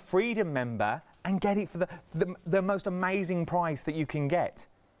become a Freedom member and get it for the most amazing price that you can get?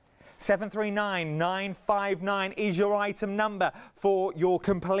 739959 is your item number for your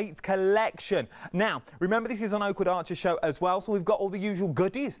complete collection. Now, remember this is an Oakwood Archer show as well, so we've got all the usual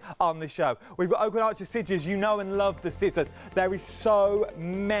goodies on the show. We've got Oakwood Archer scissors. You know and love the scissors. There is so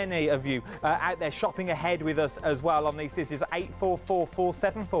many of you out there shopping ahead with us as well on these scissors.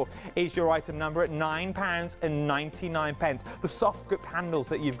 844474 is your item number at £9.99. The soft grip handles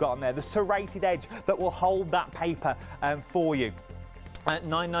that you've got on there, the serrated edge that will hold that paper for you. At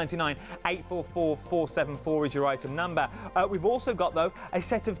 £9.99, 844474 is your item number. We've also got, though, a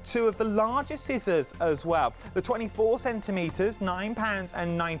set of 2 of the larger scissors as well. The 24 centimetres,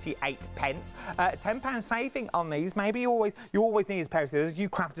 £9.98. £10 saving on these. Maybe you always need a pair of scissors. You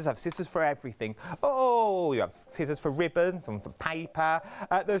crafters have scissors for everything. Oh, you have scissors for ribbon, some for paper.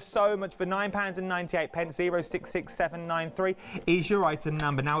 There's so much for £9.98. 066793 is your item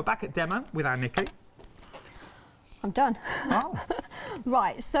number. Now we're back at demo with our Nikki. I'm done. Oh.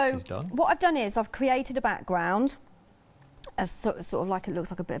 Right, so She's done. what I've done is I've created a background, as sort of like it looks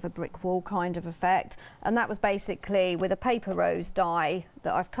like a bit of a brick wall kind of effect, and that was basically with a paper rose die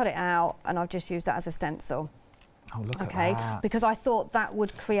that I've cut it out and I've just used that as a stencil. Oh, look at Okay, that. because I thought that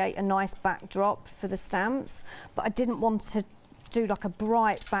would create a nice backdrop for the stamps, but I didn't want to do like a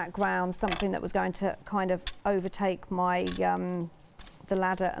bright background, something that was going to kind of overtake my the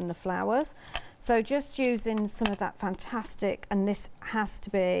ladder and the flowers. So just using some of that fantastic, and this has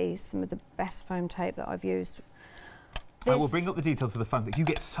to be some of the best foam tape that I've used. I will bring up the details for the foam tape. You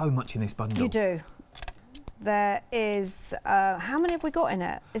get so much in this bundle. You do. There is, how many have we got in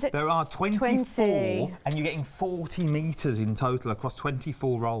it? Is it? There are 24, 20. and you're getting 40 metres in total across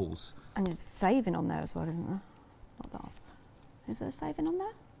 24 rolls. And there's saving on there as well, isn't there? Not that. Is there a saving on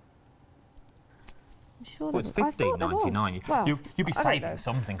there? I'm sure Well, it's I thought there was. £15.99. Well, You'll be I don't saving know.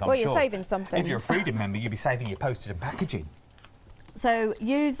 something, I'm Well, sure. you're saving something. If you're a Freedom member, you'll be saving your postage and packaging. So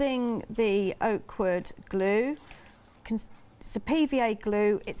using the Oakwood glue, it's a PVA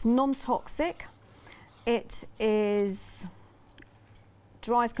glue, it's non-toxic, it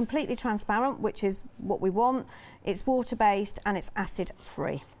dries completely transparent, which is what we want, it's water-based and it's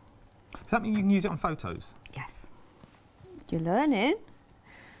acid-free. Does that mean you can use it on photos? Yes. You're learning.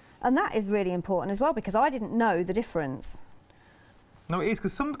 And that is really important as well, because I didn't know the difference. No, it is,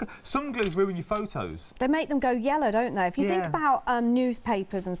 because some glues ruin your photos. They make them go yellow, don't they? If you think Yeah. about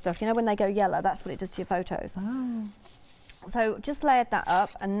newspapers and stuff, you know, when they go yellow, that's what it does to your photos. Oh. So just layered that up,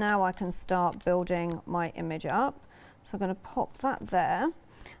 and now I can start building my image up. So I'm going to pop that there,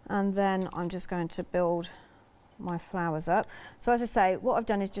 and then I'm just going to build my flowers up. So as I say, what I've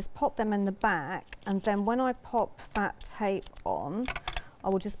done is just pop them in the back, and then when I pop that tape on, I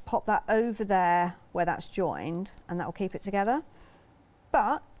will just pop that over there where that's joined, and that will keep it together.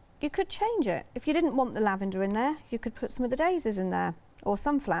 But you could change it. If you didn't want the lavender in there, you could put some of the daisies in there, or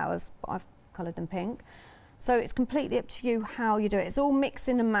sunflowers, but I've coloured them pink. So it's completely up to you how you do it. It's all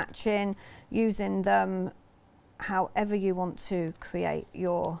mixing and matching, using them however you want to create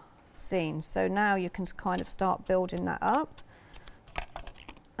your scene. So now you can kind of start building that up.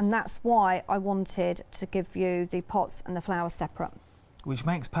 And that's why I wanted to give you the pots and the flowers separate. Which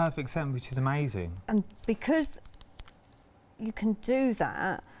makes perfect sense, which is amazing. And because you can do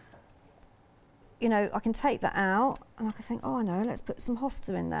that, you know, I can take that out and I can think, oh, I know, let's put some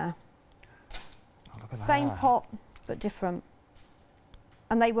hosta in there. Oh, look at Same that. pot, but different.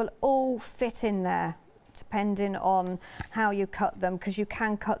 And they will all fit in there, depending on how you cut them, because you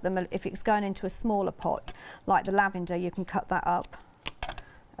can cut them, if it's going into a smaller pot, like the lavender, you can cut that up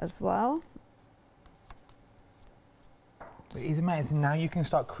as well. It is amazing. Now you can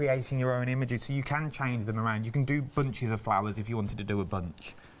start creating your own images, so you can change them around. You can do bunches of flowers if you wanted to do a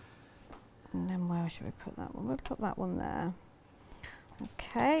bunch. And then where should we put that one? We'll put that one there.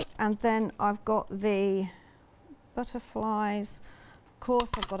 Okay, and then I've got the butterflies. Of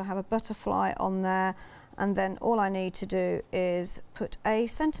course, I've got to have a butterfly on there. And then all I need to do is put a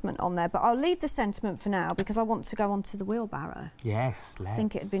sentiment on there. But I'll leave the sentiment for now because I want to go on to the wheelbarrow. Yes, let's. I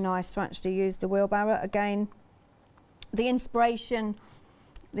think it'd be nice to actually use the wheelbarrow. Again, the inspiration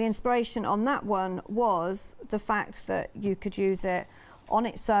on that one was the fact that you could use it on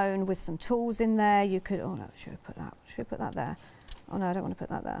its own with some tools in there. You could, oh no, should we put that there? Oh no, I don't want to put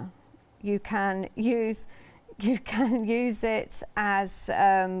that there. You can use it as,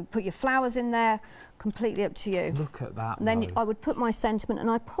 put your flowers in there, completely up to you. Look at that. And then I would put my sentiment,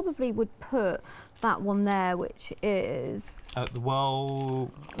 and I probably would put that one there, which is At the well.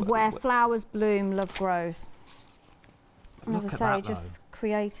 where flowers bloom, love grows. And Look as I at say, that, just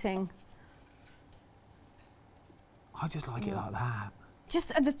creating. I just like it like that.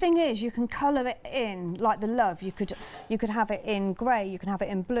 just the thing is, you can colour it in like the love. You could have it in grey. You can have it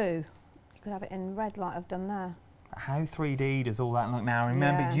in blue. You could have it in red, like I've done there. How 3D does all that look now?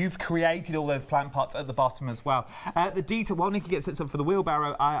 Remember, you've created all those plant pots at the bottom as well. The detail, while Nikki gets set up for the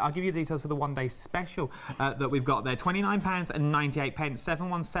wheelbarrow, I'll give you the details for the one-day special that we've got there. £29.98,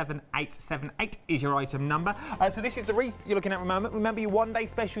 717878 is your item number. So this is the wreath you're looking at at the moment. Remember, your one-day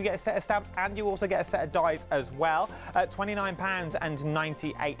special, you get a set of stamps and you also get a set of dies as well.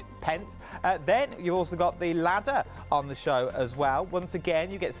 £29.98. Then you've also got the ladder on the show as well. Once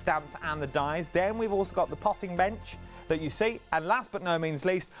again, you get stamps and the dies. Then we've also got the potting bench that you see, and last but no means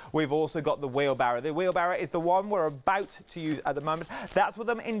least, we've also got the wheelbarrow. The wheelbarrow is the one we're about to use at the moment. That's for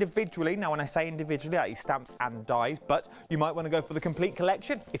them individually. Now, when I say individually, that is stamps and dies, but you might want to go for the complete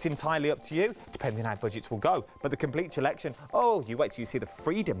collection. It's entirely up to you, depending on how budgets will go. But the complete collection, oh, you wait till you see the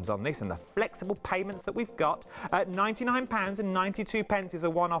freedoms on this and the flexible payments that we've got. £99.92 is a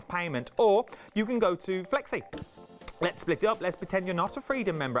one-off payment, or you can go to Flexi. Let's split it up. Let's pretend you're not a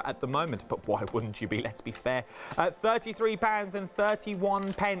Freedom member at the moment, but why wouldn't you be? Let's be fair.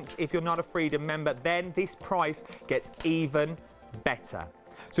 £33.31 if you're not a Freedom member. Then this price gets even better.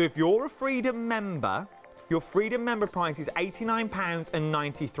 So if you're a Freedom member, your Freedom member price is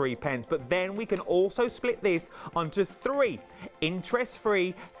 £89.93. But then we can also split this onto 3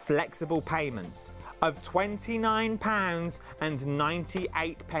 interest-free flexible payments of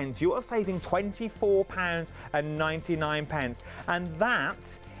 £29.98. You are saving £24.99, and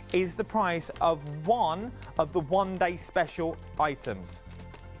that is the price of one of the one-day special items.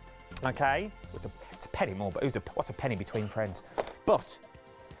 Okay, it's a penny more, but what's a penny between friends? But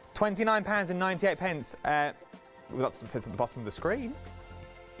 £29.98. We've got it says at the bottom of the screen.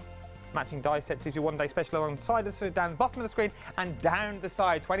 Matching die sets is your one-day special along the side, so down the bottom of the screen and down the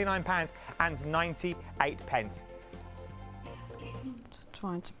side, £29.98. Just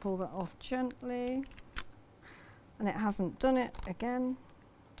trying to pull that off gently, and it hasn't done it again.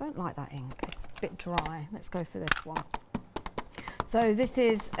 Don't like that ink; it's a bit dry. Let's go for this one. So this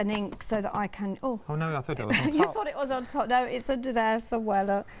is an ink so that I can. Oh no, I thought it was on top. You thought it was on top? No, it's under there somewhere.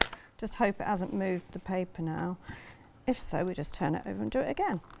 Look. Just hope it hasn't moved the paper now. If so, we just turn it over and do it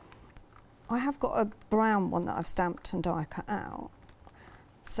again. I have got a brown one that I've stamped and die cut out.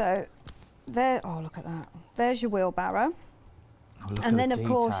 So there, oh look at that. There's your wheelbarrow. Oh, and then of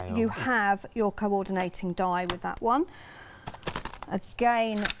course you have your coordinating die with that one.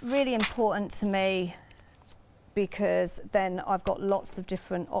 Again, really important to me because then I've got lots of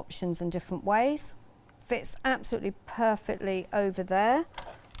different options and different ways. Fits absolutely perfectly over there.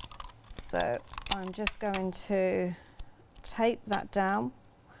 So I'm just going to tape that down,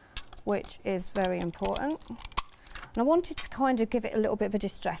 which is very important. And I wanted to kind of give it a little bit of a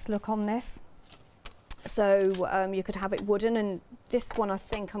distressed look on this. So you could have it wooden, and this one I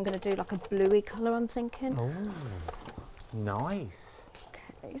think I'm going to do like a bluey colour, I'm thinking. Oh, nice.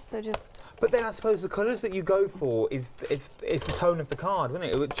 Okay, so just... But then I suppose the colours that you go for is the tone of the card, wouldn't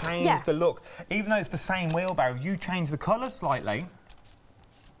it? It would change the look. Even though it's the same wheelbarrow, you change the colour slightly.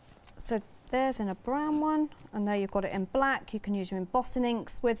 So there's in a brown one, and there you've got it in black. You can use your embossing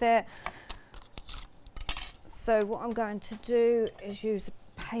inks with it. So what I'm going to do is use a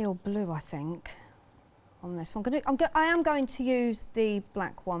pale blue, I think, on this one. I am going to use the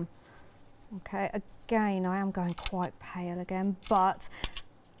black one. Okay, again, I am going quite pale again, but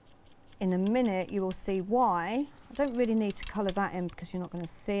in a minute you will see why. I don't really need to colour that in because you're not going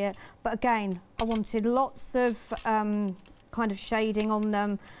to see it. But again, I wanted lots of kind of shading on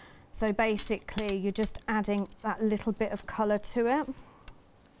them. So basically, you're just adding that little bit of colour to it.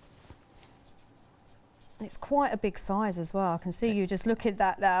 And it's quite a big size as well. I can see you just look at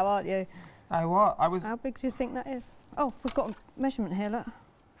that now, aren't you? Oh, what? How big do you think that is? Oh, we've got a measurement here, look.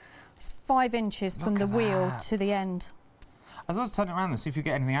 It's 5 inches from the wheel to the end. As I was turning around and see if you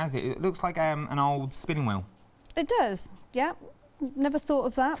get anything out of it, it looks like an old spinning wheel. It does, yeah. Never thought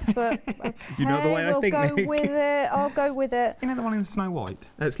of that, but okay, you know the way I think. We'll go with it. I'll go with it. You know the one in Snow White,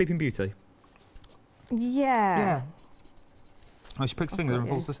 Sleeping Beauty. Yeah. Yeah. Oh, she picks fingers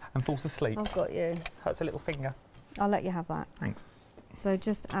and falls asleep. I've got you. Hurts her little finger. I'll let you have that. Thanks. So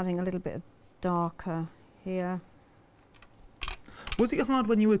just adding a little bit of darker here. Was it hard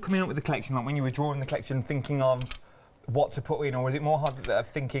when you were coming up with the collection, like when you were drawing the collection, thinking of what to put in, or was it more hard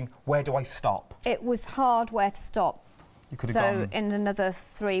thinking, where do I stop? It was hard where to stop. You could have gone. So in another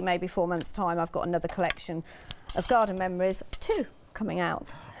 3, maybe 4 months' time, I've got another collection of garden memories, 2 coming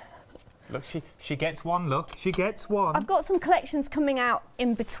out. Look, she gets one, look, she gets one. I've got some collections coming out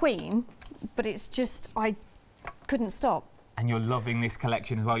in between, but it's just, I couldn't stop. And you're loving this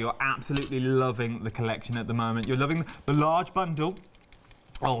collection as well. You're absolutely loving the collection at the moment. You're loving the large bundle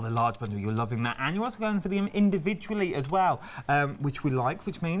Oh, the large bundle, you're loving that. And you're also going for them individually as well, which we like,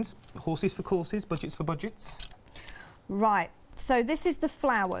 which means horses for courses, budgets for budgets. Right, so this is the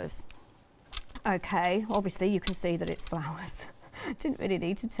flowers. Okay, obviously you can see that it's flowers. Didn't really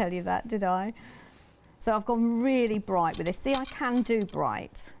need to tell you that, did I? So I've gone really bright with this. See, I can do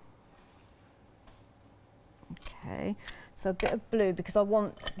bright. Okay, so a bit of blue because I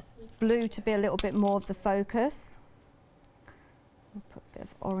want blue to be a little bit more of the focus. I'll put a bit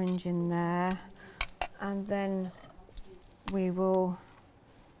of orange in there, and then we will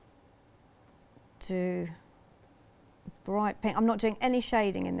do bright pink. I'm not doing any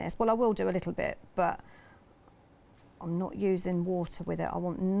shading in this. Well, I will do a little bit, but I'm not using water with it. I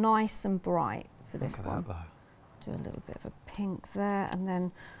want nice and bright for this one. Do a little bit of a pink there, and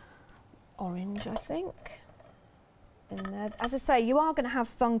then orange, I think, in there. As I say, you are going to have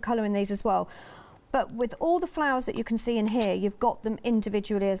fun colouring these as well. But with all the flowers that you can see in here, you've got them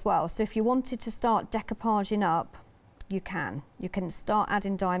individually as well. So if you wanted to start decoupaging up, you can. You can start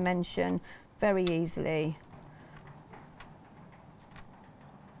adding dimension very easily.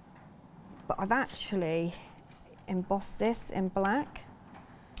 But I've actually embossed this in black.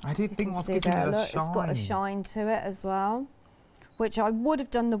 I did think what's giving it a shine. It's got a shine to it as well, which I would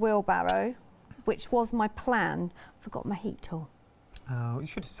have done the wheelbarrow, which was my plan. Forgot my heat tool. Oh, you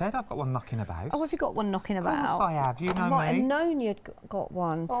should have said I've got one knocking about. Oh, have you got one knocking about? Of course I have, you know me. I might have known you'd got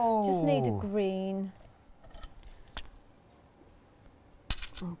one. Oh. Just need a green.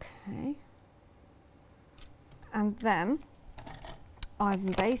 Okay. And then I'm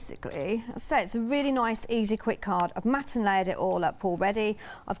basically, as I say, it's a really nice, easy, quick card. I've matte and layered it all up already.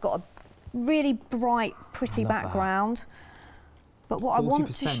 I've got a really bright, pretty background. But what I want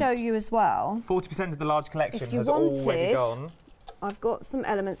to show you as well... 40% of the large collection has already gone. I've got some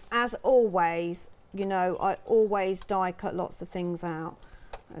elements, as always, you know, I always die cut lots of things out,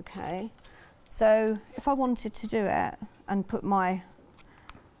 okay? So if I wanted to do it and put my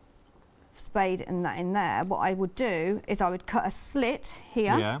spade and that in there, what I would do is I would cut a slit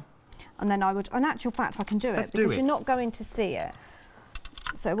here, and then I would, in actual fact, I can do it because you're not going to see it.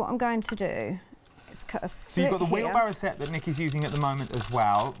 So what I'm going to do is cut a slit. So you've got the wheelbarrow set that Nikki's using at the moment as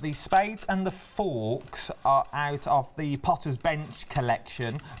well. The spades and the forks are out of the Potter's Bench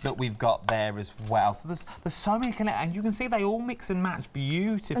collection that we've got there as well. So there's so many connections, and you can see they all mix and match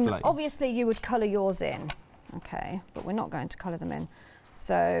beautifully. And obviously you would colour yours in, okay, but we're not going to colour them in.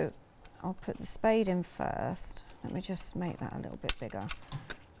 So I'll put the spade in first. Let me just make that a little bit bigger.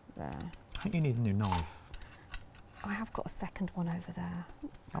 There. I think you need a new knife. I have got a second one over there.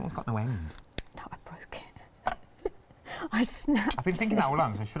 That one's got no end. No, I broke it. I snapped I've been thinking that all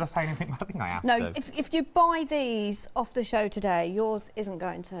along, so should I say anything? I think I have to. No, if you buy these off the show today, yours isn't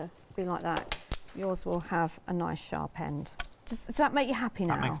going to be like that. Yours will have a nice sharp end. Does that make you happy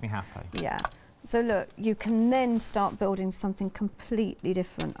now? That makes me happy. Yeah. So look, you can then start building something completely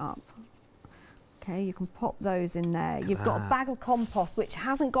different up. Okay, you can pop those in there. You've got a bag of compost, which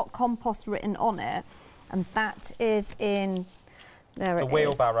hasn't got compost written on it, and that is in... There it is. The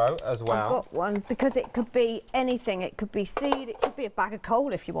wheelbarrow as well. I've got one because it could be anything. It could be seed, it could be a bag of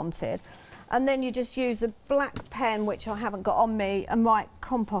coal if you wanted. And then you just use a black pen, which I haven't got on me, and write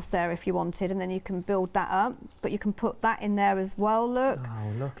compost there if you wanted, and then you can build that up. But you can put that in there as well, look.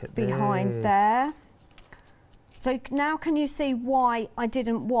 Oh, look at behind this. There. So now can you see why I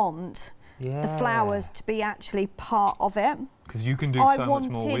didn't want the flowers to be actually part of it? Because you can do so much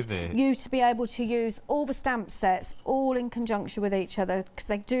more with it. You to be able to use all the stamp sets all in conjunction with each other because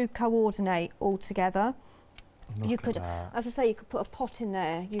they do coordinate all together. You could, as I say, you could put a pot in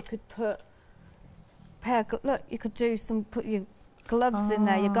there. You could put look, you could do put your gloves in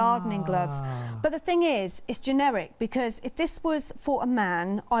there, your gardening gloves. But the thing is, it's generic because if this was for a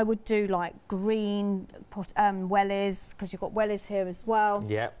man, I would do like green wellies because you've got wellies here as well.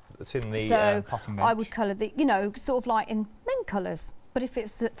 Yep. It's in the potting bench. I would colour the, you know, sort of like in men colours. But if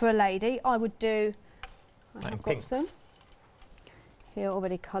it's for a lady, I would do. I've got some here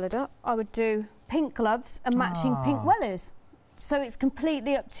already coloured up. I would do pink gloves and matching pink wellies. So it's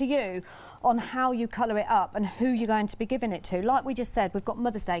completely up to you on how you colour it up and who you're going to be giving it to. Like we just said, we've got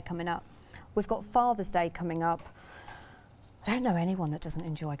Mother's Day coming up. We've got Father's Day coming up. I don't know anyone that doesn't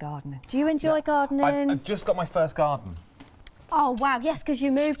enjoy gardening. Do you enjoy gardening? I've just got my first garden. Oh wow, yes, because you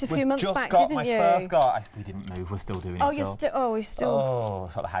moved a few months back, didn't you? Just got my first garden. We didn't move, we're still doing it. Oh, you're still. Oh, you're still. Oh,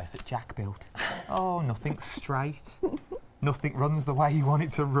 it's like the house that Jack built. Oh, nothing's straight. Nothing runs the way you want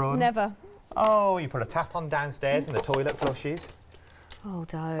it to run. Never. Oh, you put a tap on downstairs and the toilet flushes. Oh,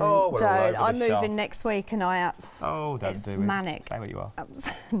 don't. Oh, we're all over I'm the shop. moving next week and Oh, don't it's do it. manic. Stay where you are.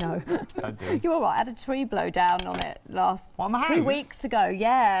 No. Don't do it. You're all right. I had a tree blow down on it last On the 2 house? weeks ago.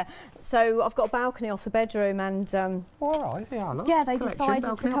 Yeah. So I've got a balcony off the bedroom, and All right, yeah, look. yeah, they Collection, decided to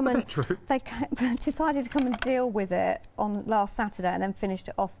balcony come off the and bedroom. decided to come and deal with it on last Saturday, and then finished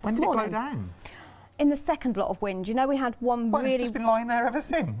it off this When did morning. it blow down? In the second lot of wind. You know, we had one Well, really. it's just been lying there ever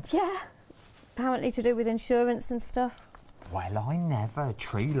since. Yeah. Apparently to do with insurance and stuff. Well, I never. A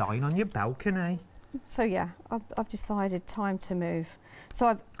tree lying on your balcony. So yeah, I've decided time to move. So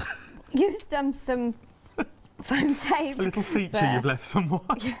I've used some foam tape. A little feature there. you've left somewhere.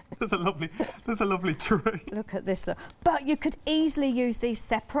 There's a lovely tree. Look at this. Look. But you could easily use these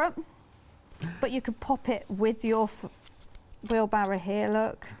separate. But you could pop it with your wheelbarrow here.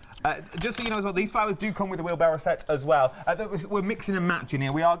 Look. Just so you know as well, these flowers do come with a wheelbarrow set as well. We're mixing and matching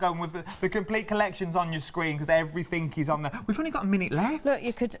here. We are going with the complete collections on your screen because everything is on there. We've only got a minute left. Look,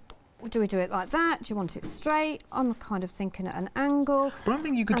 you could. Do we do it like that? Do you want it straight? I'm kind of thinking at an angle. But I'm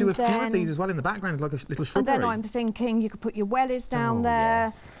thinking you could do a few of these as well in the background, like a little shrubbery. And then I'm thinking you could put your wellies down there.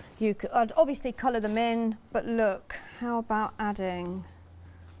 Yes. You could I'd obviously colour them in, but look, how about adding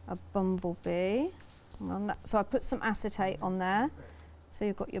a bumblebee? On that. So I put some acetate on there. So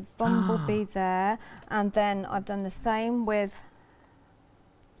you've got your bumblebee there, and then I've done the same with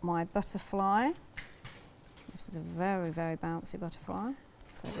my butterfly. This is a very, very bouncy butterfly.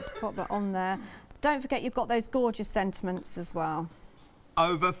 So just pop that on there. Don't forget you've got those gorgeous sentiments as well.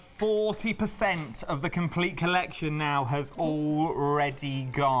 Over 40% of the complete collection now has already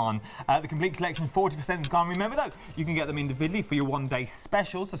gone. The complete collection, 40% has gone. Remember though, you can get them individually for your one-day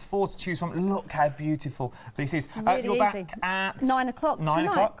specials. There's 4 to choose from. Look how beautiful this is. Really you're easy. back at 9 o'clock 9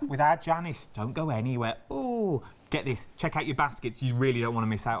 tonight. o'clock with our Janice. Don't go anywhere. Ooh, get this. Check out your baskets. You really don't want to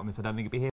miss out on this. I don't think it'll be here.